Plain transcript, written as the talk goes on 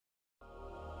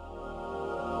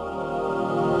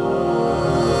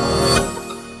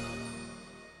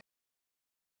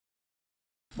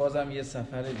بازم یه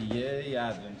سفر دیگه، یه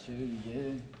ادونچر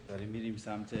دیگه. داریم میریم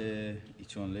سمت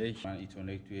ایتون لیک. ایتون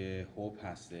لیک توی هوپ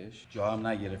هستش. جا هم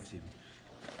نگرفتیم.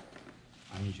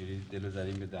 همینجوری دلو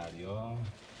زدیم به دریا.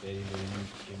 بریم ببینیم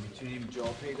که میتونیم جا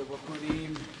پیدا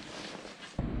بکنیم.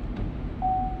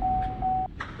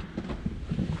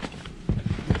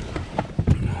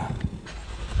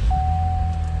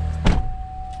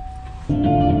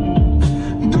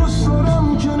 دوست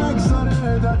دارم که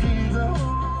نگذره دقیقه.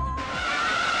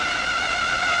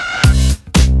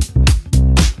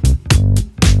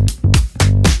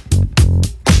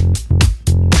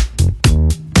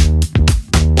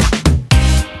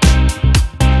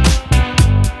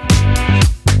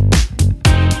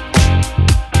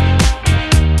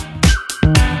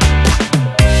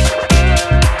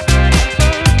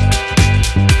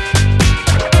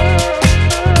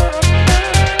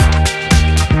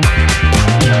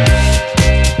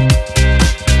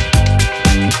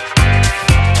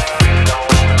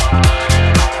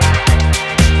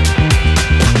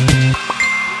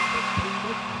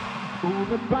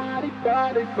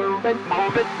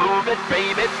 Move it,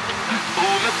 baby.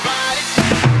 Move it, body.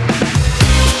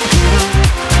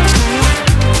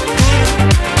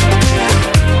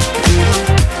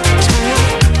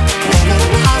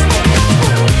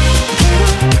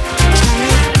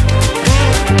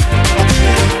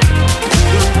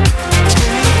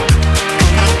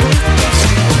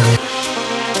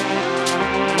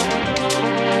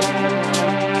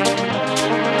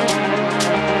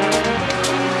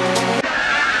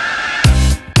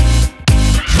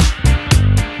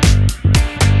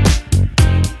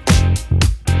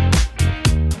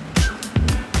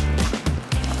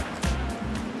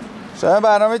 شما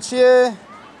برنامه چیه؟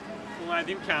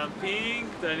 اومدیم کمپینگ،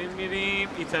 داریم میریم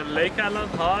ایتن لیک الان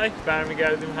هایک،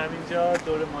 برمیگردیم همینجا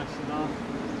دور ماشینا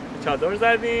چادر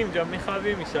زدیم، اینجا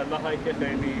میخوابیم. انشالله هایک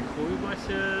خیلی خوبی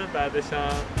باشه، بعدش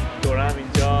هم دور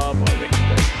همینجا باربیکیو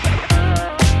داریم.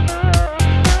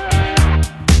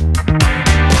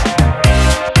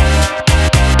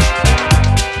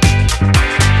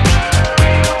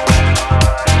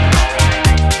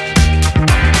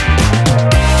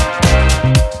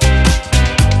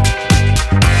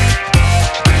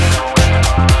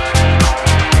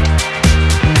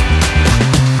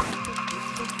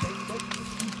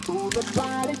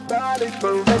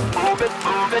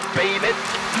 Move it, baby.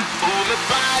 Move it,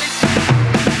 body.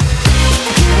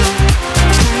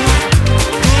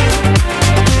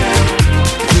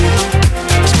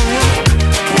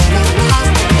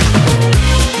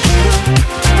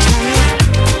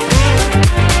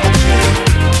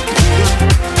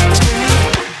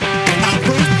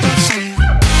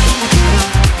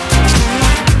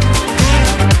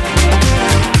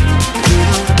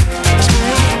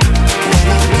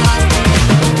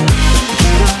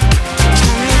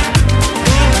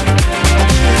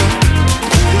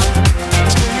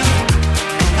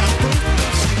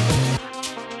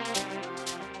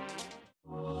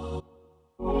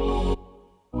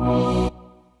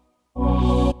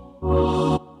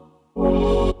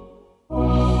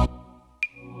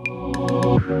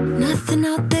 Nothing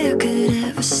out there could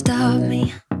ever stop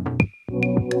me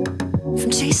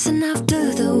from chasing after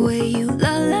the way you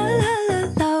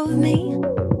love me,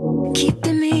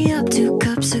 keeping me up 2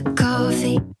 cups of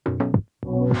coffee.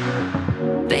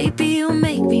 Baby, you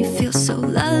make me feel so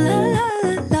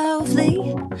lovely.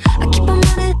 I keep on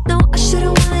running, no, I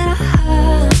shouldn't want it.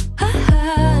 I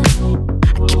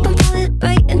keep on pulling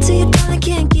right into your dawn. I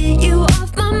can't get you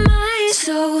off my mind.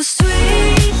 So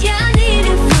sweet, yeah, I need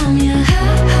it from you.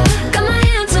 Got my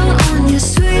hands all on you,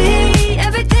 sweet.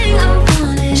 Everything I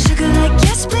want is sugar like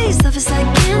yes, please. Love is like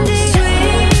candy. Sweet.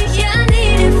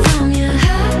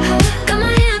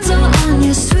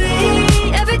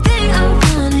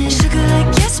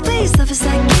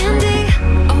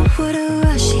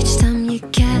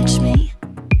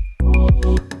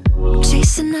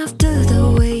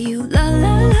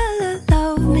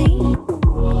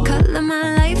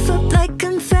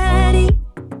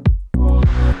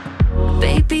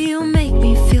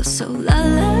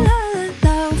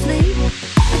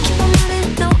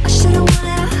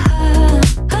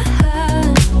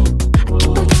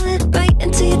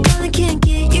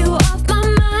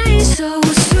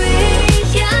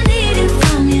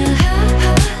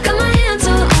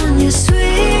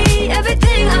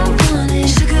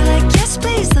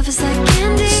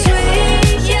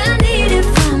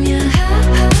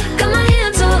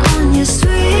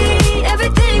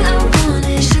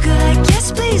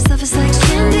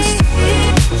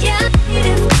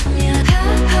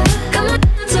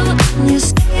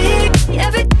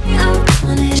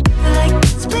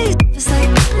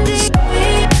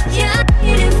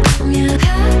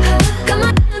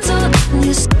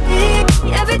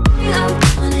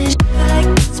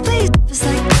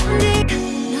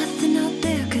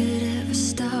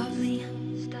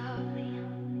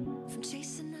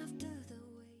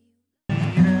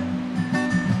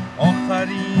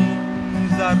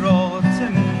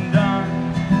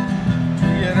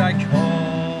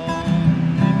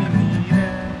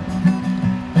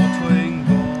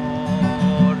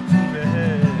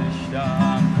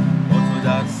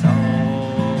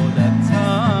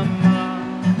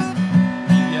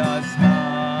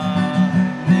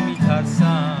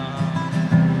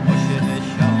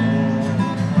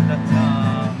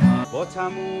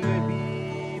 تموم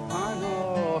بی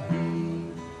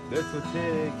پناهی به تو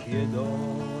تکیه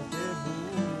داده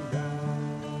بودم.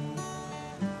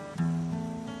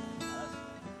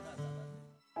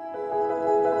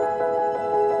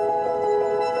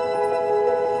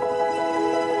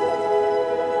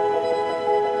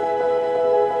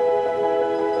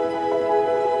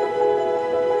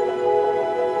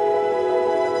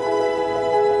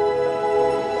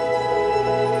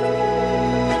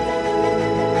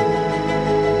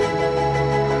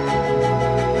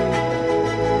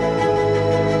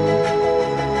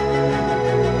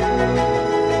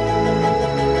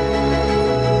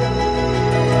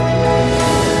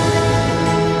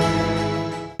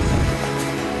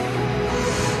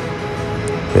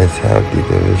 بهتر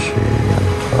دیده بشی.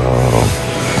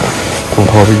 خوب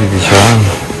خوابیدی دیشب؟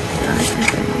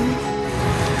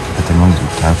 احتمال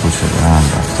زودتر پوش شدم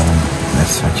رفتم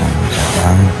مسواکم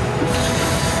میکردم.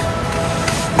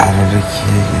 قراره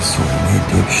که یه صبحونه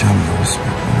دبشم درست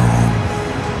بکنم.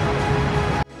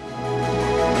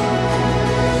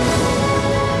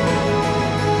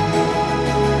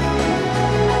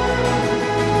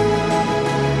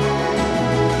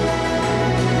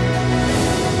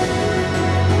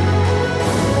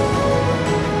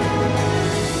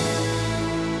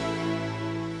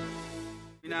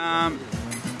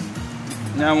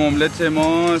 اینم املت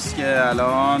ماست که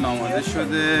الان آماده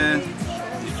شده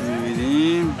که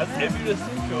میبینیم.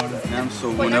 اینم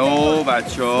صبحونه و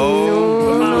بچه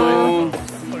ها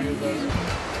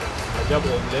عجب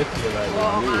املتیه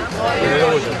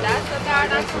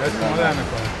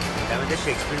دمده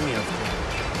شکسپیر میافته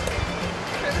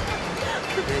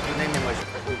بدون نماشه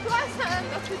تو اصلا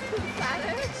انداختی تو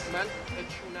سرش من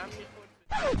چونم میخورد.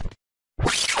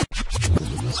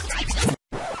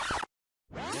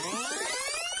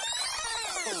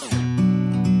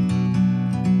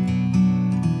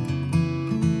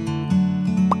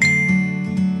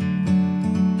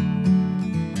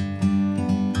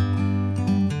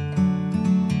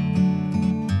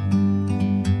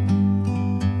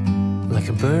 Like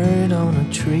a bird on a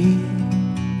tree,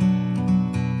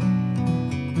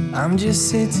 I'm just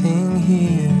sitting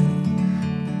here.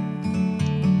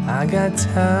 I got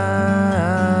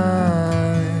time,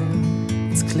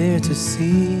 it's clear to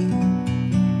see.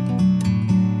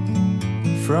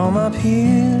 From up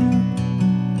here,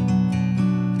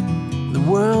 the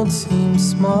world seems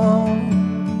small.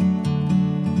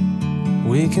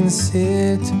 We can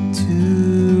sit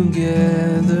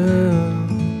together.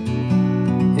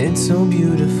 It's so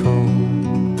beautiful,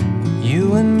 you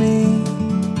and me.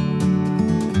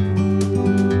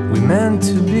 We meant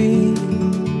to be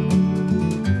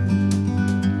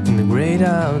in the great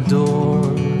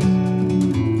outdoors,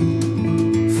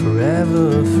 forever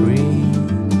free.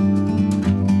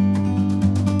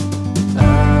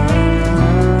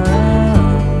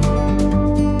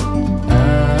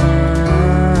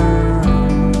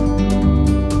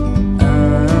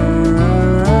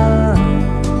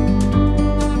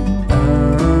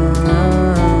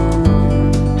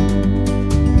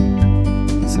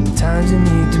 Sometimes you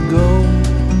need to go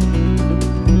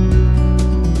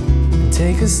and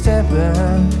take a step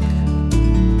back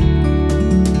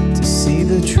to see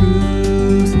the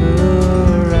truth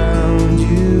around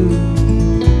you.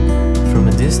 From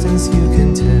a distance you can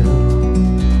tell.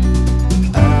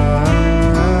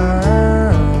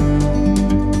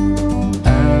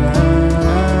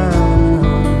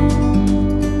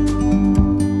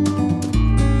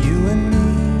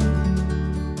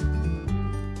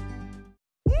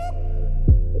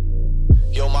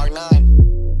 Yo, Mark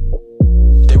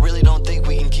 9, they really don't think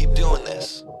we can keep doing this.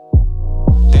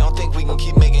 They don't think we can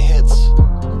keep making hits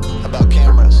about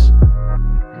cameras.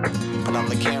 But I'm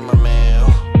the cameraman,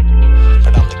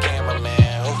 but I'm the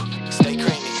cameraman, stay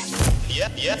creamy.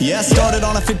 Yeah, I started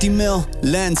on a 50 mil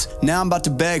lens. Now I'm about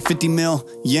to bag 50 mil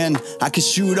yen. I can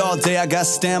shoot all day, I got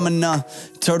stamina.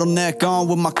 Turtleneck on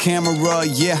with my camera,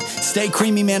 yeah. Stay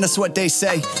creamy, man, that's what they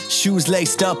say. Shoes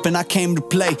laced up and I came to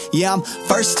play. Yeah, I'm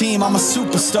first team, I'm a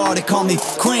superstar. They call me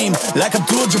Cream, like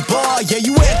Abdul-Jabbar. Yeah,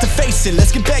 you have to face it,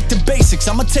 let's get back to basics.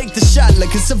 I'ma take the shot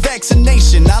like it's a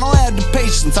vaccination. I don't have the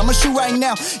patience, I'ma shoot right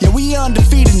now. Yeah, we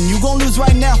undefeated and you gon' lose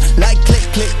right now. Like click,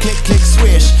 click, click, click,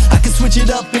 swish. I can switch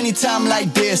it up anytime like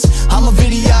this. I'm a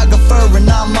videographer and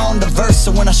I'm on the verse.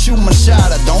 So when I shoot my shot,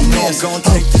 I don't miss. I'm gon'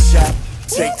 take the shot,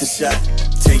 take the shot,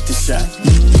 take the shot.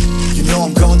 You know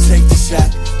I'm gon' take the shot,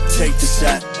 take the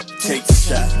shot, take the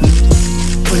shot.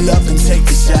 Pull up and take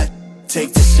the shot,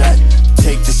 take the shot,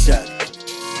 take the shot.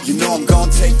 You know I'm gon'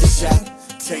 take the shot,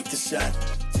 take the shot.